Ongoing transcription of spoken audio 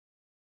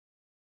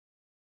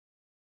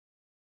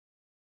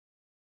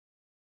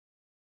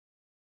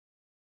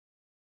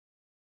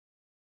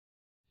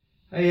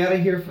Hey,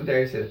 Eddie here from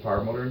Dairy State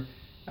Paramotor.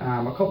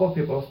 A couple of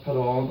people have put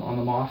on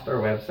the Master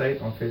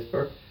website on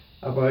Facebook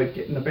about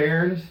getting the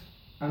bearings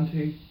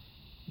into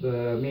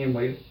the main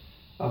wheel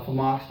of a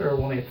Master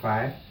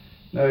 185.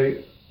 Now,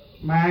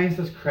 mine's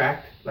is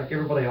cracked like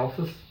everybody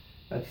else's.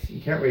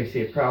 You can't really see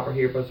it proper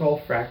here, but it's all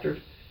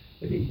fractured.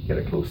 If you get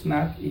it close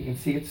enough, you can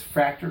see it's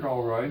fractured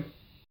all around.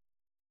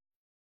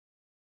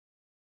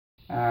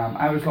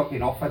 I was lucky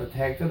enough I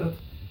detected it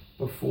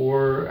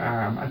before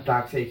it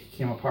actually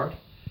came apart.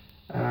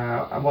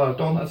 And what I've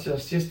done is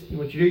just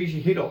what you do is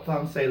you heat up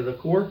that side of the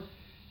core.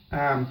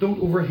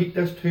 Don't overheat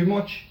this too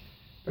much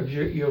because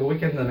you'll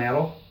weaken the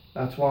metal.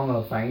 That's one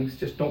of the things.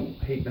 Just don't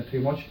heat it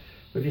too much.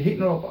 But if you're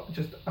heating it up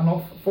just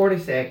enough, 40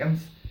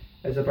 seconds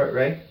is about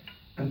right.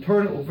 And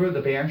turn it over,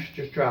 the bearing should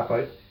just drop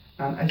out.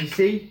 And as you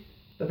see,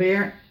 the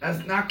bearing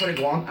is not going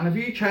to go on. And if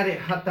you try to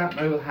hit that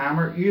now with a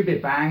hammer, you'll be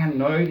banging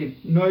now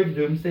to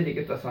doomsday to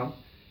get this on.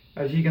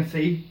 As you can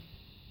see,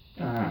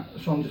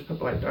 so I'm just put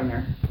the light down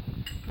there.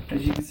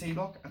 As you can see,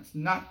 look, it's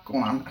not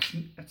going on.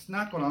 It's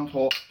not going on at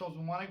all. It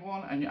doesn't want to go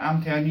on, and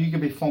I'm telling you, you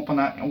could be thumping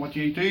that. And what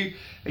you do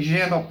is you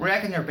end up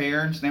wrecking your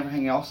bearings and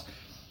everything else.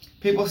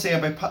 People say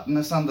about putting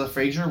this under the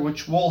freezer,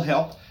 which will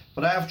help,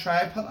 but I have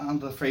tried putting it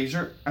under the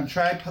freezer and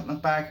tried putting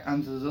it back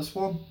into this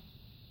one.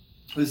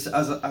 This,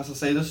 as I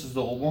say, this is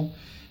the old one.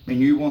 My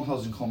new one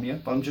hasn't come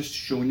yet, but I'm just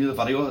showing you the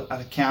video.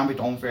 It can be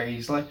done very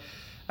easily.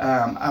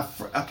 I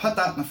put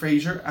that in the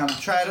freezer and I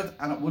tried it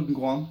and it wouldn't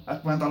go on.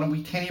 It went on a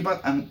wee tiny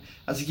bit, and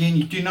as again,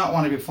 you do not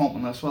want to be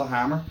thumping this with a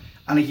hammer,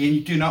 and again,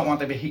 you do not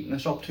want to be heating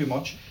this up too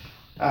much.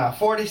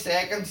 40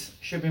 seconds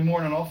should be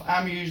more than enough.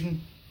 I'm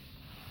using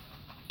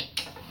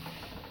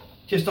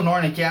just an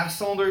ordinary gas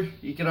cylinder.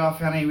 You get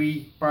off any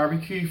wee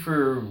barbecue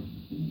for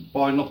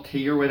boiling up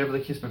tea or whatever the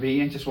case may be,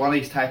 and just one of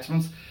these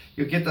attachments.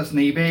 You'll get this on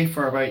eBay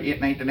for about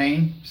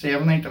 $8.99,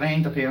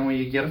 $7.99 depending on where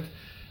you get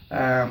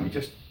it. You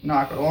just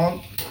knock it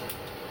on.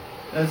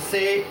 Let's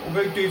say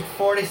we're going to do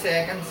 40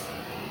 seconds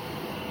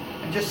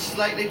and just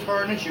slightly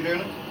turn as you're doing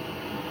it.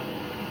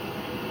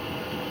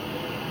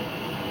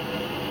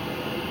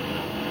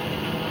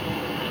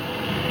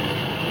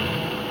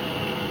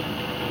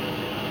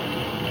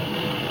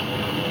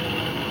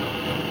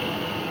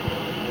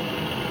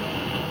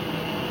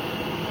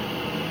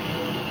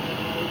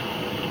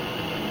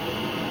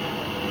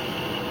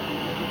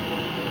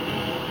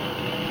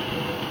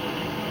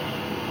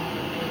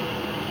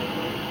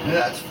 Now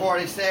that's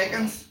 40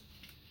 seconds.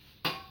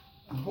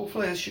 And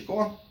hopefully this should go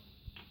on.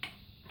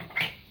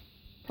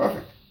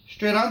 Perfect.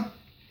 Straight on.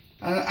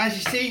 And as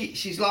you see,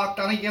 she's locked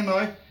on again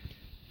now.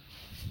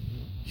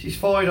 She's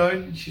fully down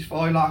and she's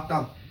fully locked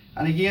on.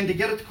 And again, to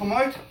get it to come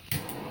out,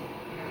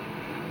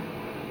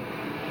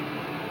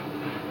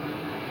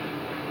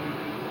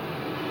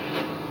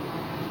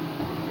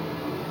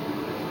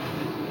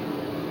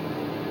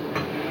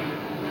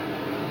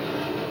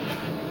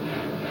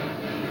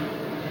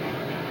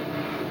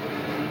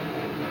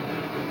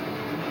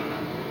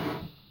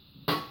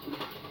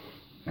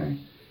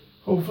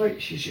 hopefully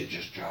she should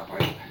just drop out.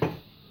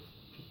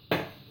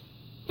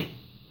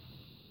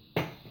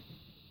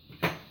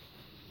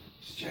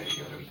 Just try to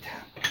give it a wee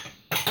tap.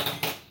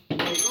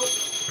 There you go.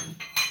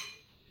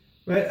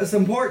 Right, it's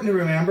important to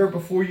remember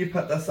before you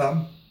put this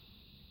on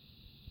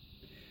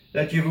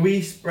that you have a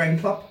wee spring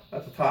clip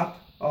at the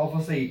top.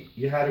 Obviously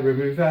you had to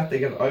remove that to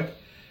get it out.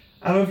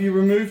 And if you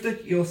removed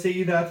it, you'll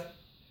see that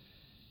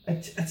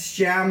it's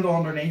jammed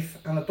underneath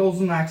and it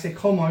doesn't actually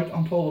come out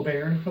until the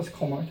bearing has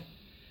come out.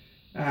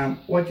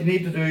 What you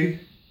need to do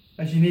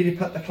is you need to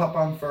put the clip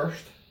on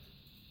first.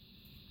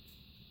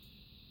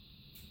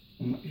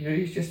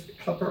 You just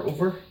clip her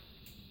over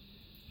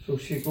so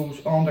she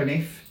goes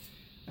underneath,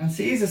 and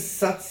see as it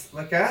sits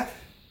like that.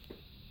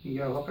 You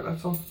gotta look at that,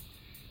 son.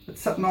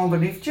 It's sitting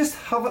underneath. Just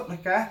have it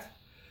like that,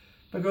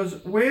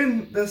 because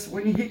when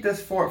you heat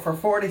this for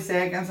 40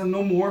 seconds and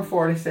no more than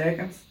 40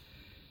 seconds,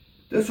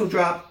 this will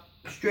drop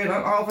straight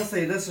out.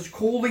 Obviously this is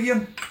cold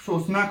again, so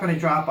it's not going to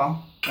drop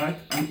on. Right,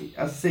 and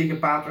as I say, you get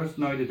batteries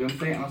now to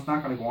doomsday, and it's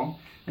not going to go on.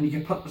 And you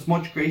can put as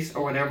much grease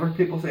or whatever.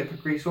 People say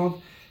put grease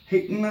on.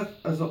 Heating it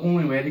is the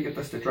only way to get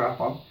this to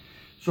drop on.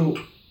 So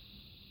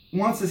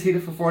once it's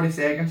heated for 40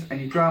 seconds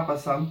and you drop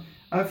this on,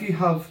 if you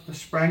have the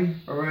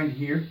spring around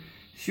here,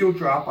 she'll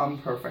drop on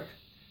perfect.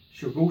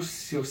 She'll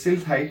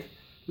seal tight,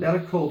 let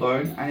it cool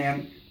down, and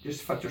then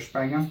just fit your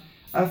spring in.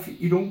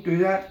 If you don't do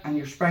that and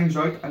your spring's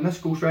out and this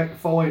goes right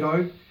fully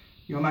down,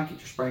 you'll not get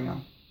your spring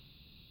on.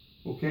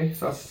 Okay,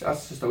 so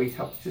that's just a wee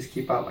tip. Just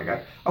keep that like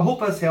that. I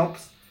hope this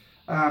helps,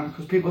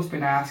 because people have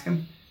been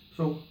asking.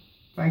 So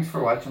thanks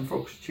for watching,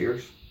 folks.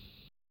 Cheers.